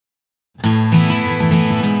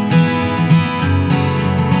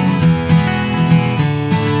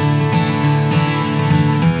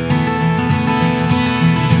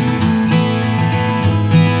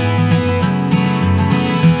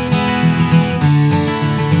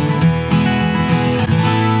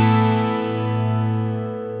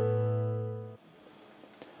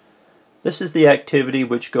This is the activity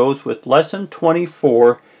which goes with Lesson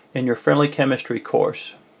 24 in your Friendly Chemistry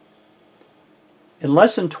course. In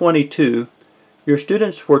Lesson 22, your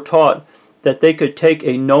students were taught that they could take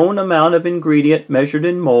a known amount of ingredient measured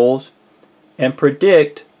in moles and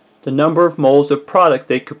predict the number of moles of product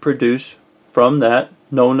they could produce from that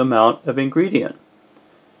known amount of ingredient.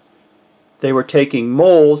 They were taking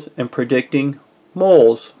moles and predicting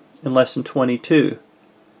moles in Lesson 22.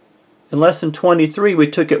 In Lesson 23,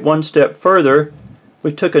 we took it one step further.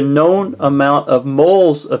 We took a known amount of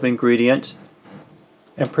moles of ingredients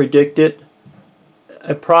and predicted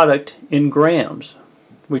a product in grams.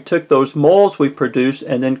 We took those moles we produced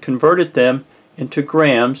and then converted them into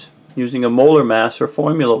grams using a molar mass or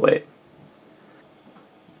formula weight.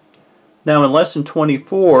 Now in Lesson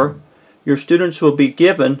 24, your students will be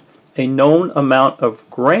given a known amount of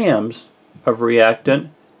grams of reactant,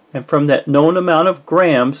 and from that known amount of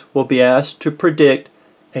grams will be asked to predict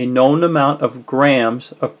a known amount of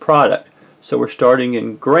grams of product. So we're starting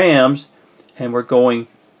in grams and we're going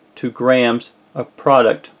to grams of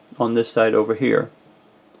product on this side over here.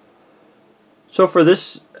 So for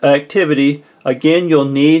this activity, again, you'll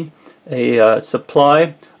need a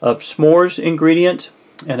supply of s'mores ingredients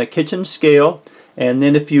and a kitchen scale, and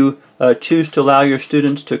then if you choose to allow your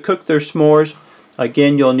students to cook their s'mores,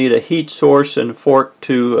 again you'll need a heat source and fork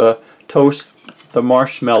to toast the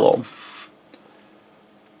marshmallow.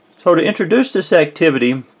 So to introduce this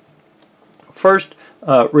activity, first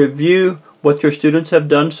review what your students have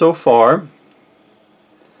done so far,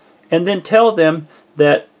 and then tell them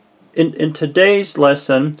that in today's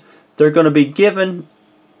lesson they're going to be given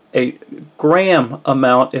a gram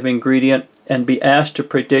amount of ingredient and be asked to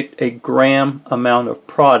predict a gram amount of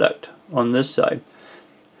product on this side.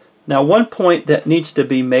 Now one point that needs to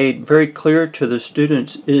be made very clear to the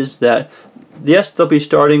students is that yes, they'll be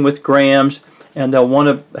starting with grams and they'll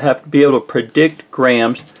want to have to be able to predict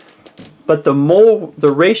grams, but the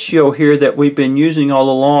ratio here that we've been using all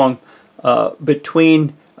along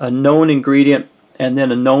between a known ingredient and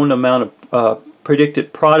then a known amount of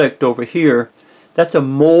predicted product over here, that's a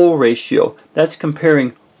mole ratio. That's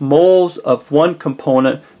comparing moles of one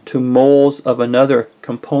component to moles of another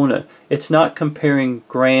component. It's not comparing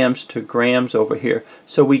grams to grams over here.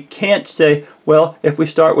 So we can't say, well, if we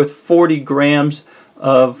start with 40 grams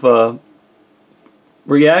of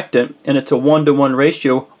reactant and it's a 1-to-1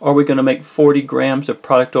 ratio, are we going to make 40 grams of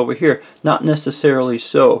product over here? Not necessarily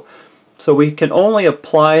so. So we can only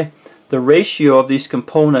apply the ratio of these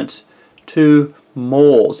components to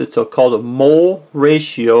moles. It's called a mole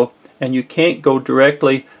ratio, and you can't go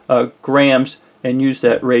directly grams and use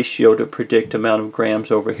that ratio to predict amount of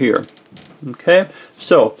grams over here. Okay,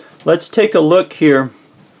 so let's take a look here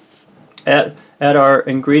at our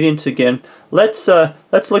ingredients again. Let's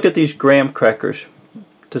look at these graham crackers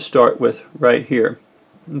to start with right here.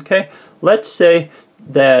 Okay, let's say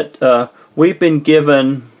that we've been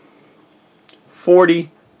given 40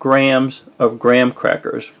 grams of graham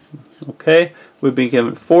crackers. Okay, we've been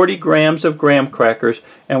given 40 grams of graham crackers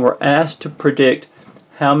and we're asked to predict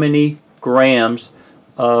how many grams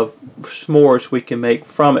of s'mores we can make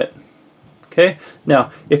from it. Okay,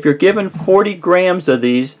 now if you're given 40 grams of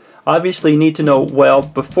these, obviously you need to know, well,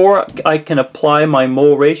 before I can apply my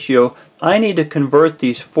mole ratio, I need to convert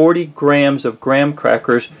these 40 grams of graham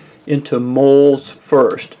crackers into moles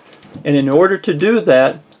first. And in order to do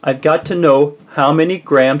that, I've got to know how many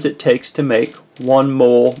grams it takes to make 1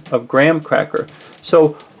 mole of graham cracker.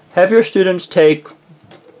 So have your students take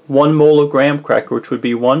 1 mole of graham cracker, which would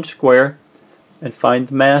be 1 square, and find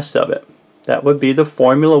the mass of it. That would be the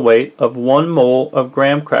formula weight of 1 mole of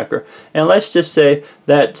graham cracker. And let's just say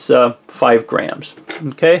that's 5 grams.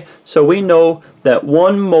 Okay, so we know that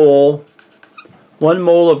 1 mole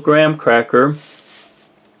of graham cracker,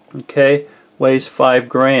 okay, weighs 5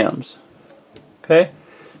 grams. Okay,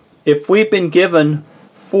 if we've been given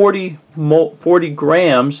 40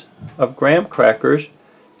 grams of graham crackers,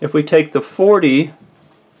 if we take the 40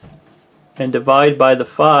 and divide by the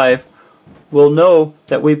 5, we'll know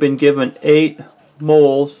that we've been given 8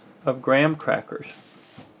 moles of graham crackers.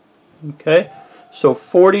 Okay, so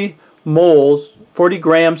 40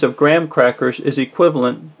 grams of graham crackers is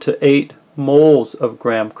equivalent to 8 moles of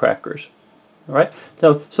graham crackers. All right,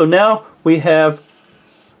 so now we have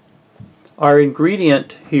our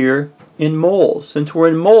ingredient here in moles. Since we're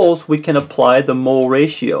in moles, we can apply the mole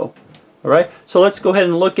ratio. All right, so let's go ahead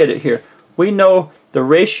and look at it here. We know the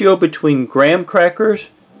ratio between graham crackers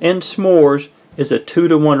and s'mores is a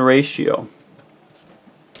 2-to-1 ratio.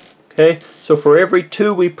 Okay, so for every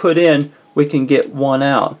 2 we put in, we can get 1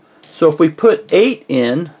 out. So if we put 8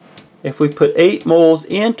 in, if we put 8 moles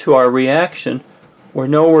into our reaction, we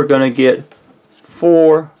know we're going to get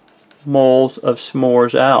 4 moles of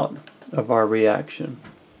s'mores out of our reaction.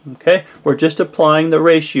 Okay, we're just applying the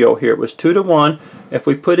ratio here. It was 2 to 1. If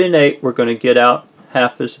we put in 8, we're going to get out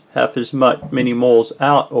half as many moles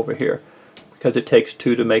out over here, because it takes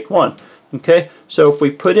 2 to make 1. Okay, so if we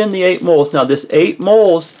put in the 8 moles, now this 8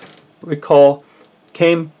 moles, recall,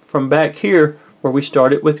 came from back here where we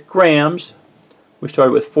started with grams. We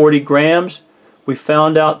started with 40 grams. We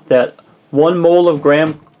found out that 1 mole of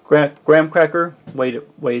graham cracker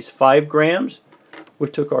weighs 5 grams. We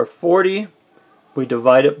took our 40, we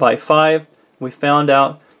divided it by 5. We found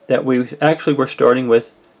out that we actually were starting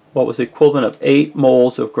with what was the equivalent of 8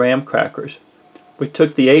 moles of graham crackers. We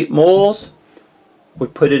took the 8 moles, we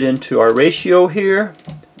put it into our ratio here.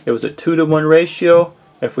 It was a 2 to 1 ratio.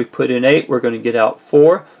 If we put in 8, we're going to get out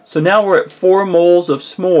 4. So now we're at 4 moles of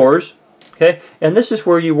s'mores. Okay, and this is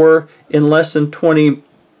where you were in lesson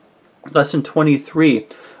 23.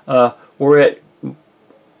 We're at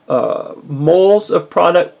moles of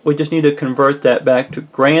product. We just need to convert that back to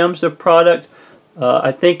grams of product.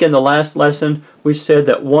 I think in the last lesson we said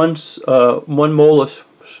that one mole of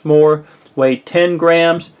s'more weighed 10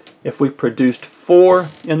 grams. If we produced 4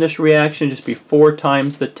 in this reaction, just be 4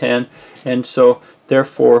 times the 10, and so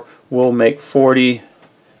therefore we'll make 40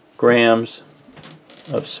 grams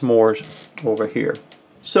of s'mores over here.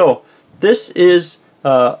 So this is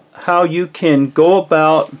how you can go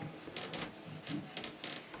about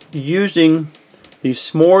using these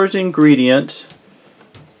s'mores ingredients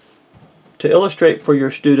to illustrate for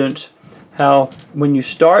your students how when you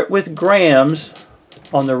start with grams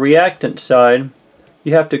on the reactant side,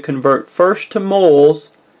 you have to convert first to moles.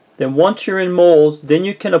 Then once you're in moles, then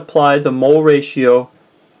you can apply the mole ratio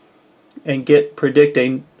and predict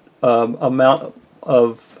a amount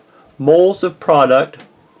of moles of product,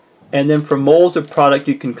 and then from moles of product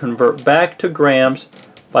you can convert back to grams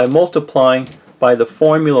by multiplying by the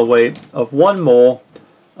formula weight of 1 mole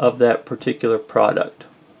of that particular product.